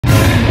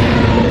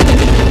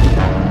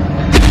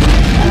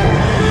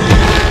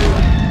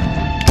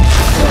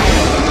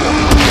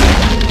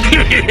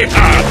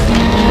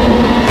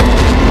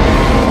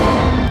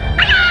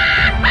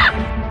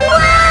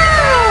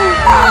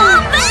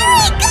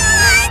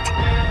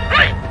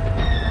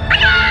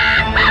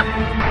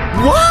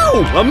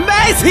Wow!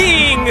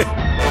 Amazing!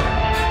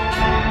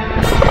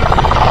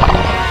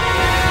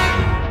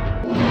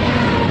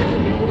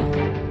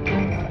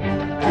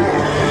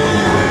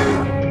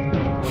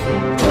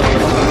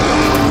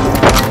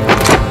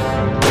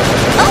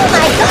 Oh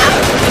my god!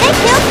 They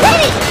killed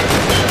Penny!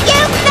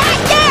 You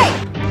bastard!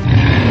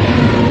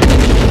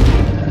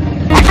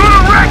 Oh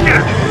my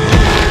god!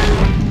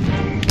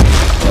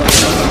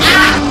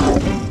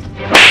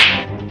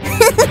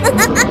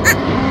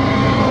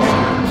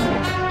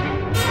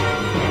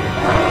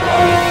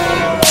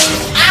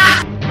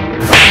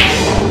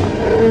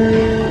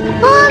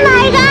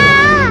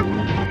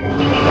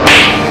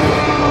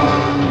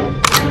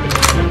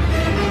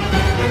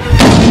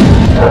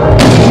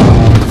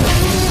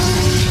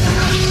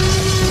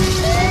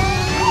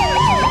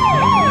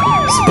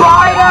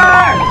 Spider!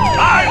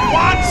 I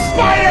want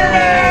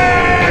Spider-Man!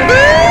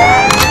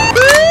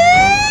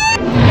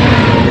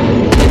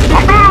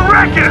 I'm gonna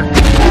wreck it!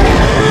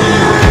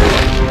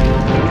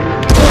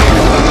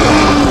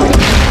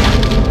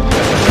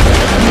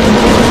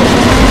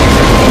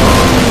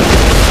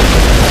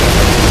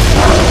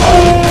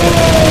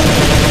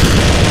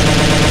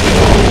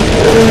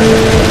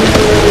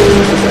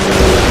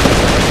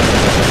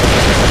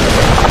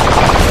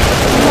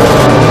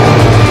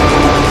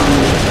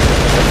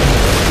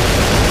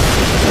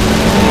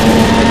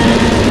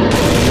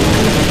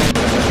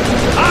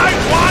 I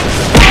want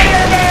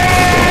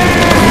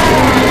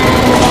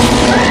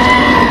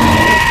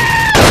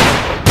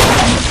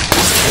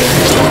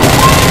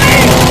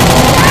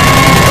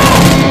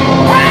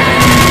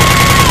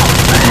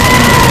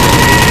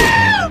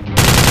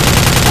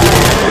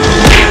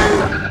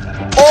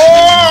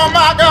Oh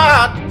my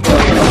god!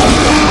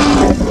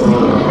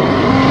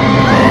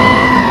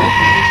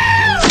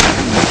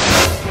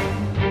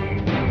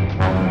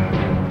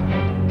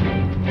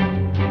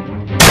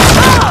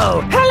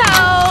 Oh,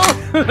 hello!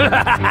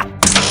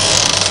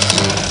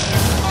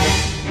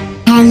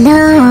 Hello.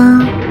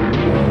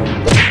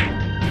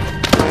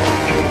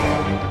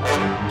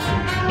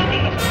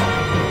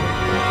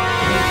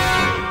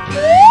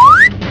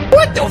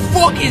 What the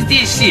fuck is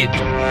this shit?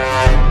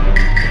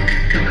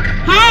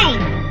 Hey!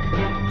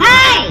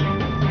 Hey!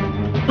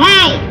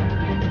 Hey!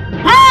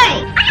 Hey!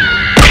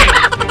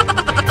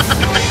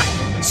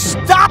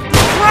 Stop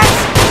the press!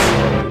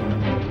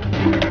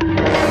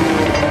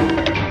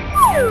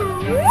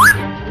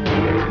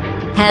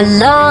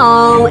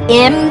 Hello,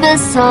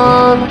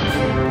 imbecile.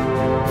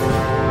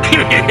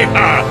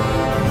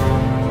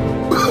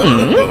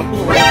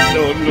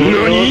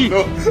 Nani?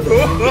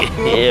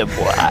 Yeah,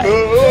 boy.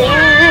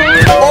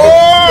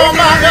 Oh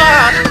my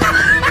god!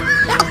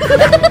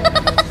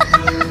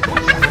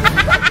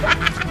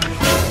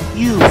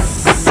 You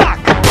suck!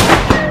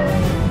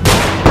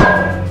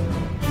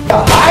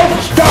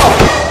 Stop!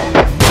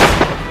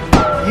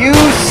 You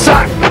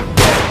suck!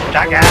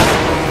 Jackass!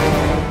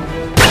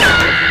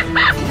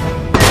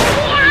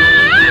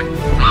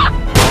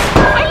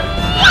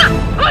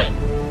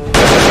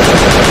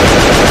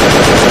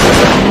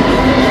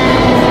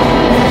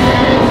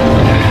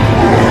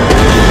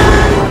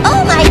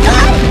 Oh my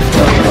god!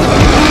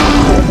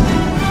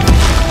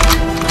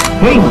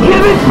 Hey,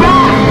 give it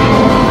back!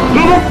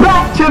 Give it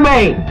back to me!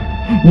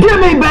 Give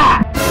me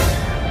back!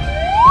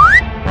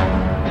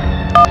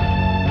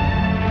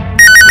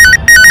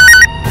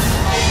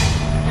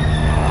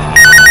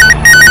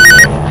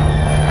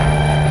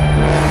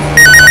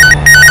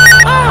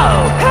 Oh,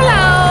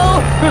 hello!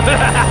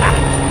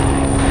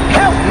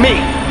 Help me!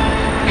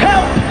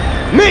 Help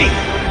me!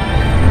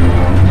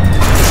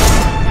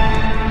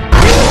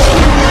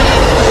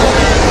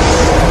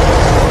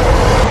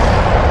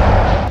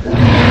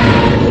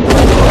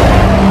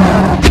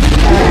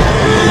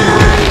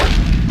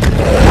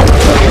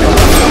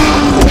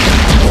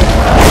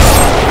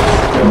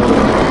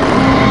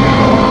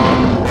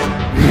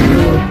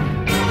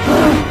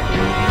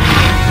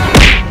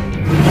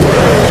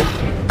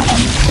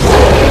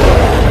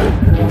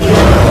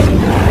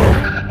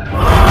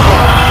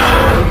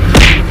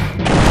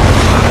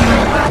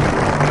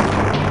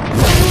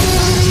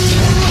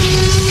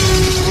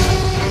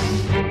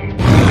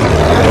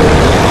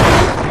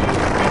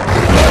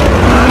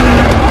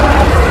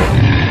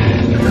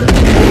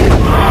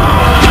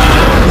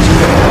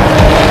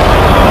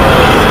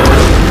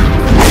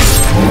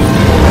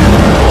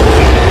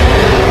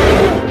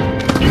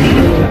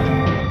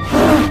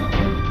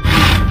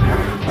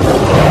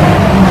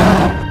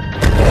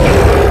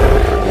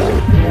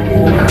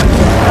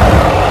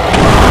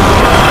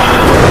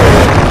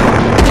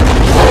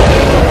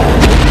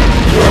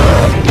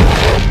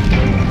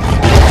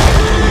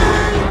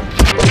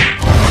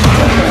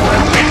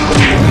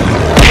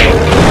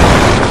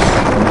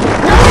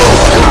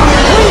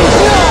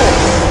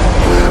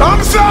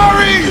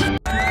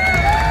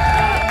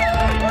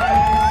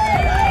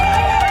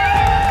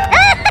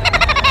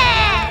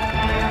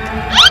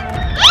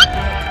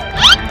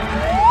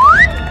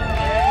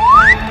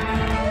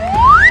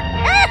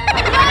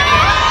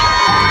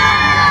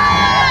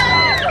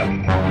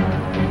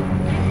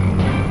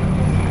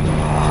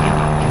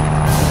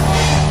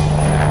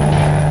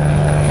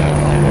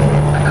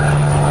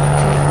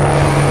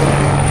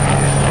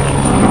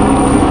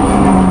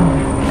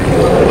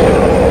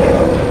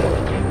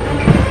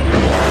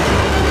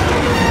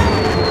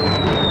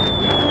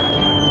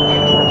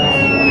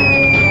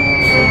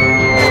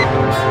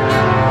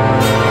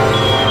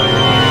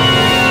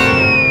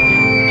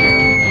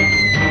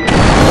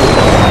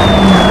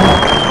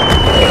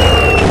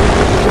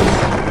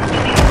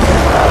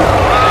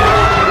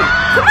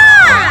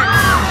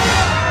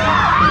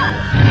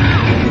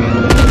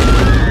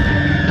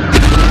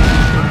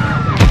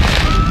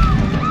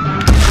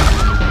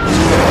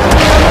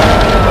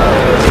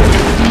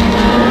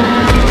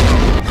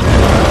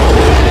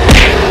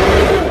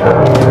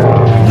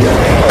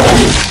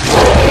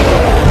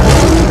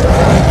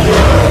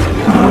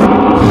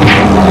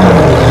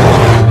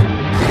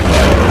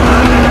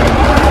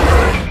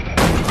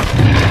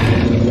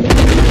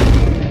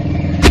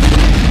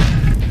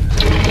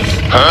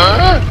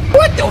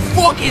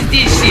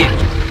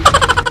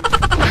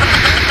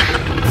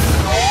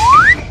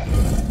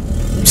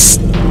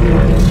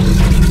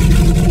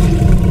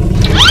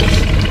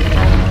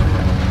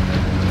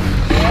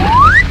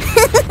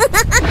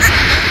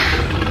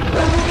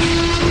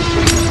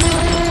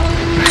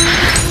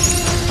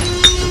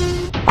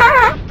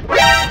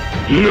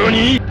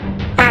 NANI?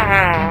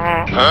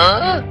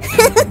 Huh?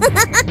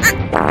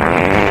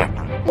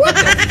 What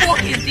the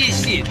fuck is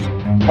this shit?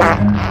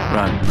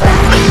 Run.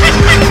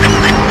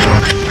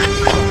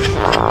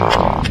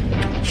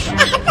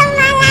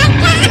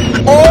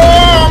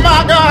 Oh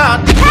my god!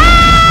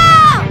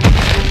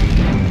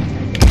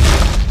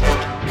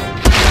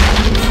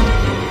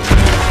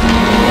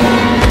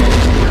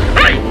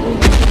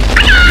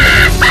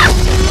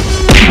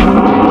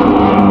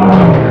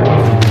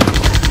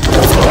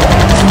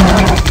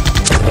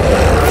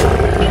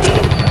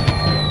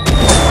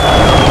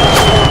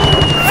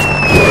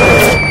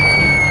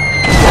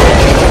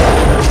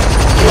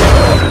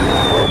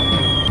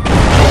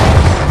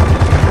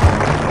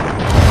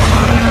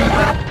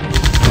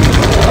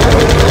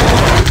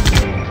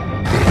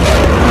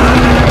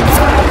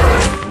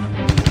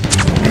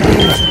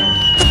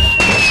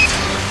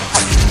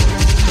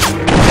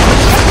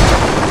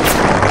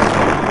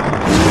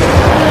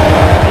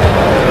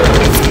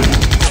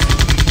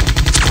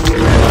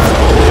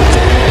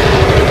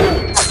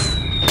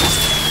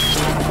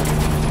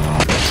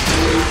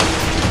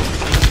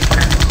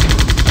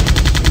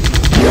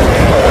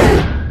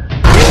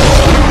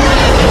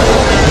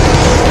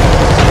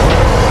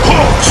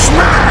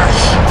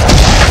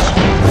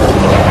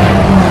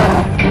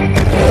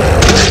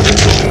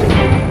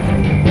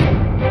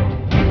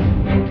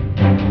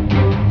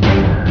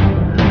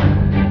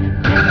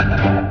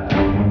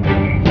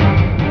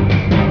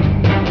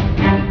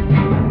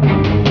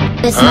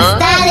 This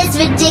style is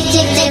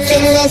ridiculous.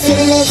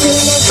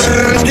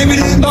 Give me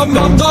the dum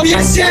dum dum,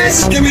 yes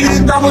yes. Give me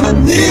the dum dum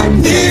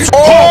dum.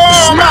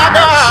 Oh my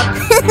god!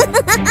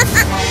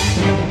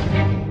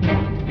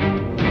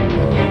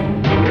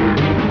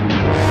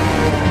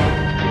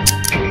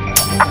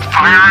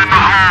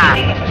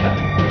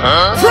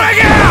 Huh? Frag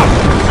out!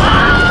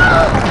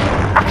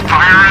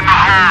 Fire in the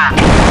hole!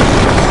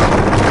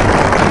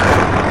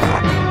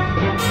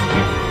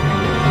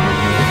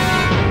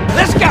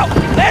 Let's go!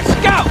 Let's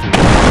go!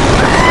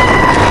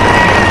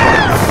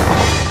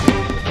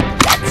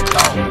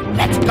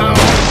 Let's go!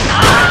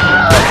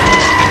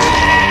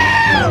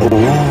 Oh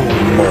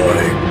my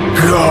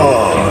god!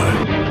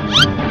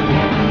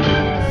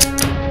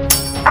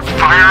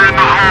 Fire in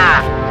the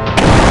hole!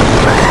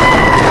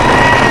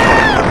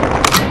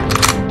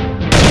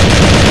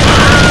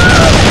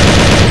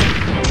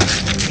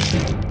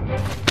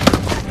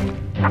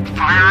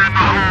 Fire in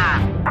the hole!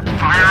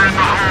 Fire in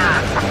the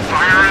hole!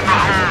 Fire in the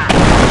hole!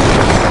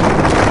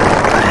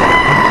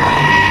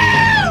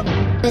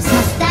 This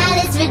style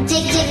is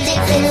ridiculous.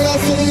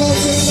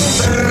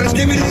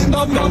 Give me the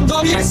dum dum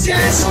dum, yes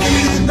yes. Give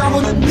me the dum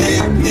dum dum.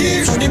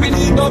 Give me the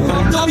dum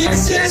dum dum,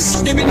 yes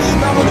yes. Give me the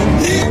dum dum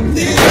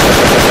dum.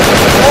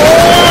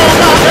 Oh